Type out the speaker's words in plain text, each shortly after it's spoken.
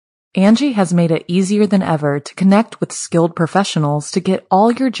Angie has made it easier than ever to connect with skilled professionals to get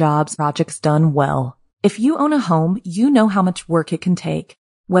all your jobs projects done well. If you own a home, you know how much work it can take,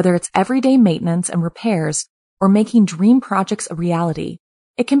 whether it's everyday maintenance and repairs or making dream projects a reality.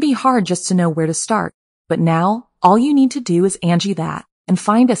 It can be hard just to know where to start, but now all you need to do is Angie that and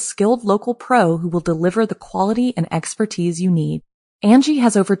find a skilled local pro who will deliver the quality and expertise you need. Angie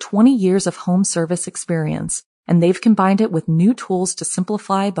has over 20 years of home service experience, and they've combined it with new tools to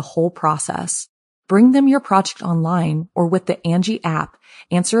simplify the whole process. Bring them your project online or with the Angie app,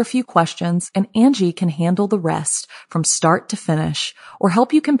 answer a few questions, and Angie can handle the rest from start to finish, or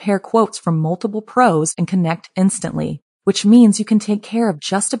help you compare quotes from multiple pros and connect instantly, which means you can take care of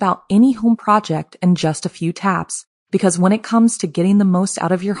just about any home project in just a few taps. Because when it comes to getting the most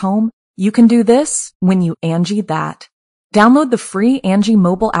out of your home, you can do this when you Angie that. Download the free Angie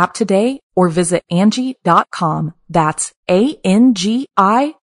mobile app today or visit Angie.com. That's ANGI.com.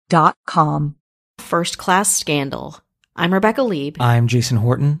 First Class Scandal. I'm Rebecca Lieb. I'm Jason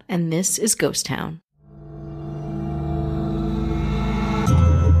Horton. And this is Ghost Town.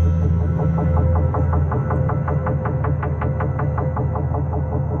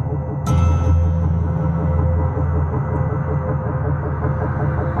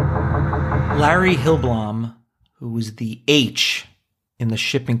 Larry Hillblom, who was the H in the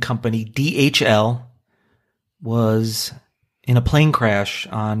shipping company DHL, was in a plane crash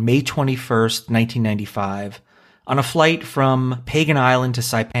on May 21st, 1995, on a flight from Pagan Island to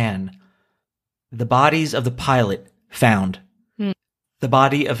Saipan. The bodies of the pilot found. The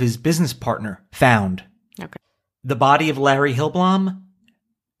body of his business partner found. Okay. The body of Larry Hillblom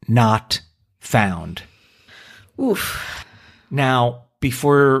not found. Oof. Now,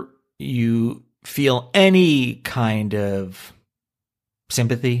 before you feel any kind of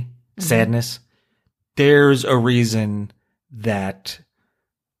sympathy, sadness, there's a reason that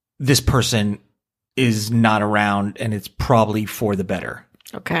this person is not around, and it's probably for the better.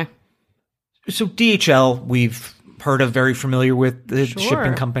 Okay. So DHL, we've heard of, very familiar with the Sure.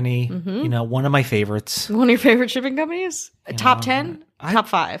 shipping company. You know, one of my favorites. One of your favorite shipping companies? Top 10? Top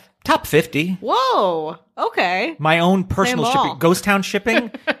 5? Top 50. Whoa. Okay. My own personal Play 'em all. shipping. Ghost Town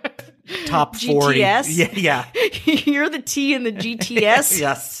shipping. Top 40. GTS? Yeah. You're the T in the GTS?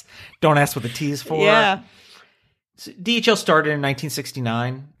 Yes. Don't ask what the T is for. Yeah. So DHL started in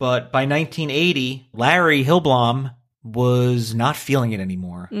 1969, but by 1980, Larry Hillblom was not feeling it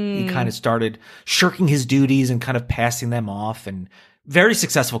anymore. He kind of started shirking his duties and kind of passing them off. And very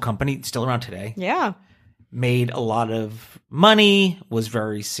successful company, still around today. Yeah. Made a lot of money, was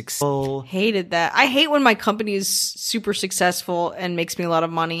very successful. Hated that. I hate when my company is super successful and makes me a lot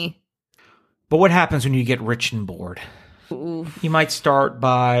of money. But what happens when you get rich and bored? Ooh. You might start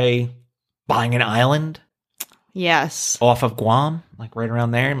by buying an island. Yes. Off of Guam, like right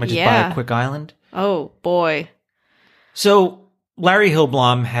around there. You might just buy a quick island. Oh, boy. So Larry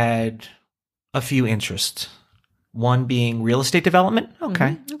Hillblom had a few interests. One being real estate development.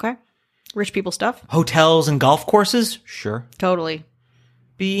 Okay. Okay. Rich people stuff. Hotels and golf courses. Sure. Totally.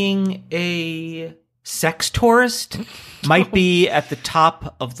 Being a sex tourist might be at the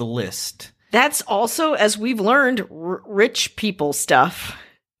top of the list. That's also, as we've learned, rich people stuff.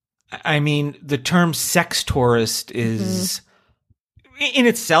 I mean, the term sex tourist is, in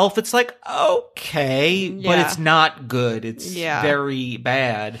itself, it's like, okay, but it's not good. It's very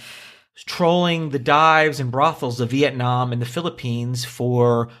bad. Trolling the dives and brothels of Vietnam and the Philippines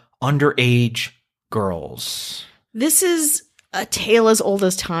for underage girls. This is a tale as old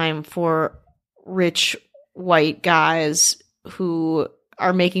as time for rich white guys who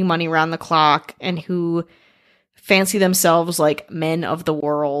are making money around the clock and who fancy themselves like men of the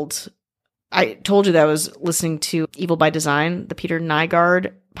world. I told you that I was listening to Evil by Design, the Peter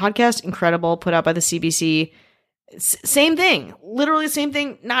Nygaard podcast. Incredible, put out by the CBC. Same thing. Literally the same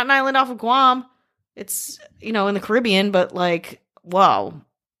thing. Not an island off of Guam. It's, in the Caribbean, but like, wow.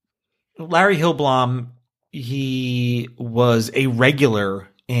 Larry Hillblom, he was a regular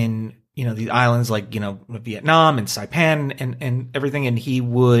in, these islands like, Vietnam and Saipan and everything. And he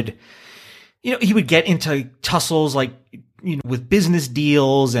would get into tussles like, with business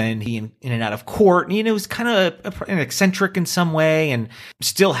deals, and he in and out of court. And, it was kind of an eccentric in some way, and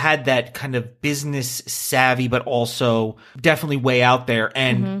still had that kind of business savvy, but also definitely way out there,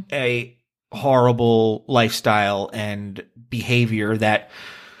 and a horrible lifestyle and behavior that,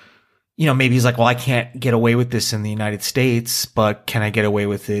 maybe he's like, well, I can't get away with this in the United States, but can I get away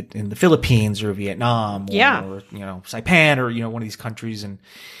with it in the Philippines or Vietnam or, Saipan or, one of these countries? And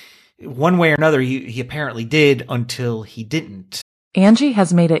one way or another, he apparently did, until he didn't. Angie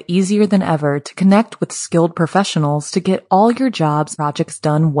has made it easier than ever to connect with skilled professionals to get all your jobs projects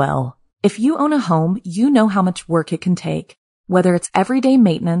done well. If you own a home, you know how much work it can take, whether it's everyday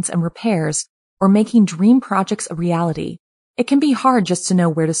maintenance and repairs or making dream projects a reality. It can be hard just to know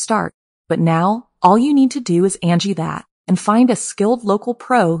where to start, but now all you need to do is Angie that and find a skilled local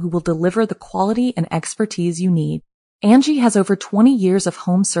pro who will deliver the quality and expertise you need. Angie has over 20 years of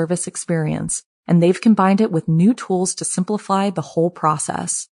home service experience, and they've combined it with new tools to simplify the whole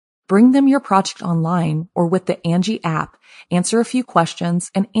process. Bring them your project online or with the Angie app, answer a few questions,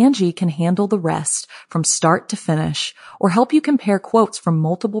 and Angie can handle the rest from start to finish, or help you compare quotes from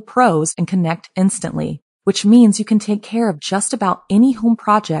multiple pros and connect instantly, which means you can take care of just about any home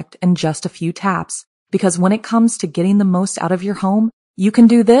project in just a few taps. Because when it comes to getting the most out of your home, you can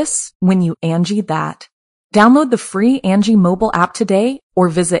do this when you Angie that. Download the free Angie mobile app today or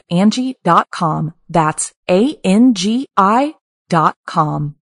visit Angie.com. That's ANGI.com.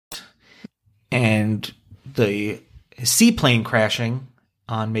 And the seaplane crashing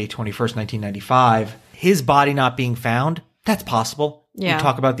on May 21st, 1995, his body not being found, that's possible. Yeah. We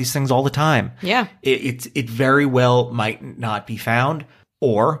talk about these things all the time. Yeah. It very well might not be found.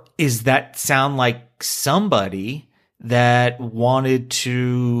 Or is that sound like somebody that wanted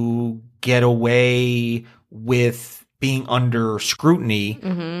to get away with being under scrutiny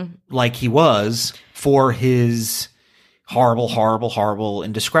like he was for his horrible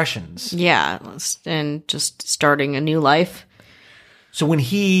indiscretions? Yeah. And just starting a new life. So when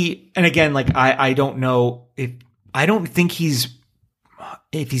and again, like, I don't know I don't think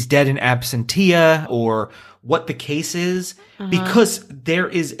if he's dead in absentia or what the case is, because there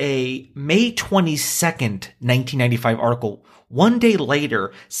is a May 22nd, 1995 article one day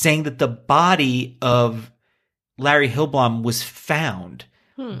later saying that the body of Larry Hillblom was found.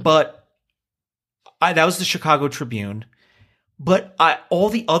 But that was the Chicago Tribune. But all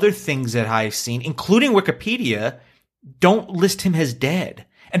the other things that I've seen, including Wikipedia, don't list him as dead.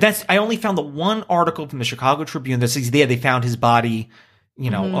 And I only found the one article from the Chicago Tribune that says they found his body,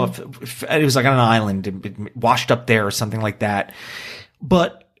 it was like on an island, washed up there or something like that.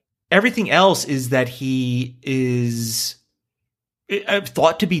 But everything else is that he is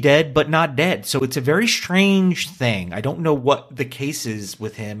thought to be dead, but not dead. So it's a very strange thing. I don't know what the case is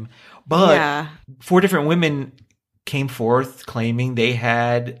with him, but 4 different women came forth claiming they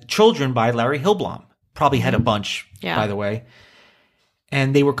had children by Larry Hillblom. Probably had a bunch, by the way.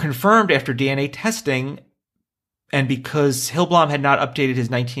 And they were confirmed after DNA testing. And because Hillblom had not updated his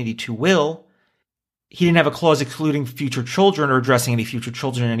 1982 will, he didn't have a clause excluding future children or addressing any future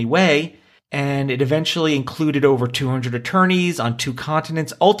children in any way. And it eventually included over 200 attorneys on 2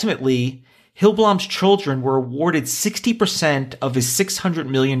 continents. Ultimately, Hillblom's children were awarded 60% of his $600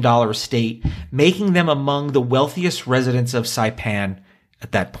 million estate, making them among the wealthiest residents of Saipan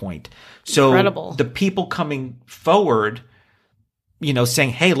at that point. So Incredible. The people coming forward, saying,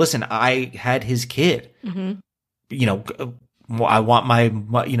 hey, listen, I had his kid. I want my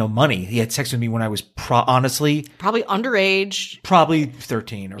money. He had sex with me when I was honestly probably underage, probably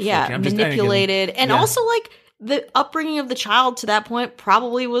 13 or 14. I'm manipulated. And also, like, the upbringing of the child to that point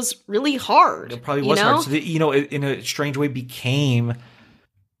probably was really hard. It probably was hard. So, in a strange way, became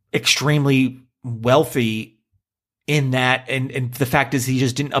extremely wealthy in that. And the fact is, he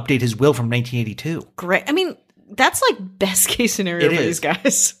just didn't update his will from 1982. Great. I mean, that's like best case scenario for these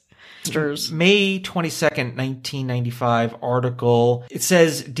guys. May 22nd, 1995 article. It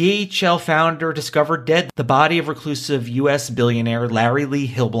says, DHL founder discovered dead. The body of reclusive U.S. billionaire Larry Lee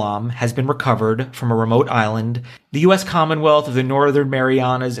Hillblom has been recovered from a remote island, the U.S. Commonwealth of the Northern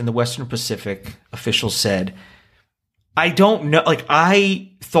Marianas in the Western Pacific, officials said. I don't know. Like,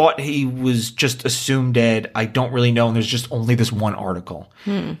 I thought he was just assumed dead. I don't really know. And there's just only this one article.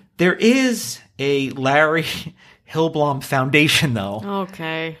 There is a Larry Hillblom Foundation, though.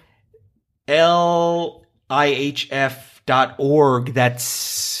 Okay. LIHF.org.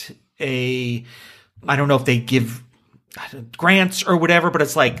 That's I don't know if they give grants or whatever, but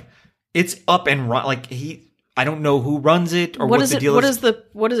it's like, it's up and run. Like, I don't know who runs it or what the deal is.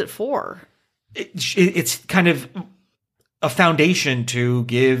 What is it for? It's kind of a foundation to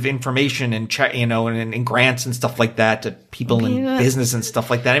give information and and grants and stuff like that to people in business and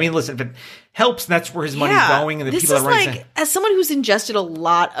stuff like that. I mean, listen, if it helps, that's where his money's going. And the people that run it. As someone who's ingested a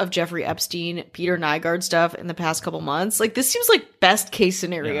lot of Jeffrey Epstein, Peter Nygaard stuff in the past couple months, like, this seems like best case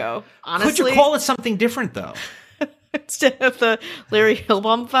scenario. Honestly, could you call it something different though? Instead of the Larry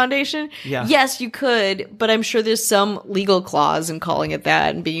Hillblom Foundation? Yeah. Yes, you could, but I'm sure there's some legal clause in calling it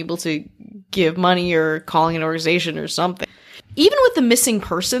that and being able to give money or calling an organization or something. Even with the missing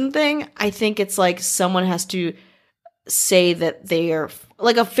person thing, I think it's like someone has to say that they are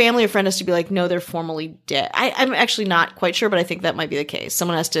like a family or friend has to be like, no, they're formally dead. I'm actually not quite sure, but I think that might be the case.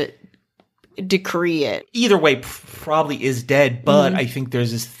 Someone has to decree it. Either way, probably is dead, but I think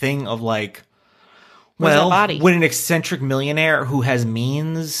there's this thing of like, well, would an eccentric millionaire who has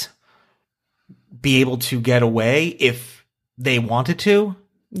means be able to get away if they wanted to?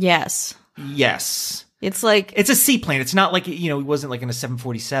 Yes. It's like, it's a seaplane. It's not like, he wasn't like in a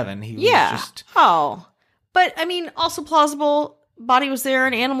 747. He was just. Oh, but I mean, also plausible. Body was there,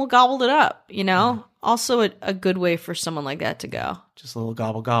 an animal gobbled it up, Also a good way for someone like that to go. Just a little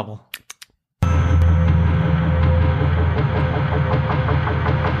gobble gobble.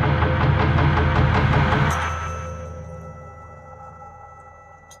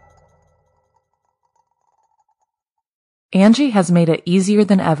 Angie has made it easier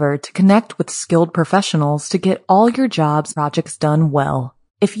than ever to connect with skilled professionals to get all your jobs projects done well.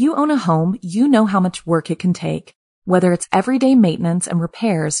 If you own a home, you know how much work it can take, whether it's everyday maintenance and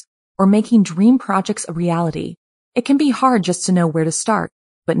repairs or making dream projects a reality. It can be hard just to know where to start,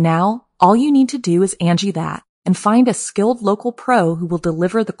 but now all you need to do is Angie that and find a skilled local pro who will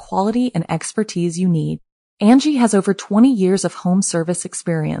deliver the quality and expertise you need. Angie has over 20 years of home service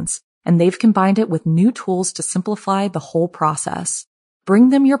experience, and they've combined it with new tools to simplify the whole process. Bring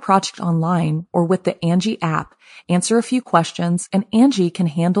them your project online or with the Angie app, answer a few questions, and Angie can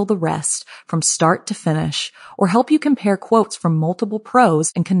handle the rest from start to finish or help you compare quotes from multiple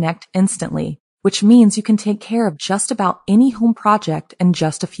pros and connect instantly, which means you can take care of just about any home project in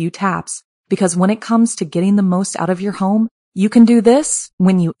just a few taps. Because when it comes to getting the most out of your home, you can do this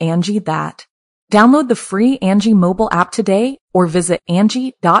when you Angie that. Download the free Angie mobile app today or visit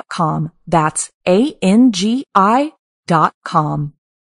Angie.com. That's ANGI.com.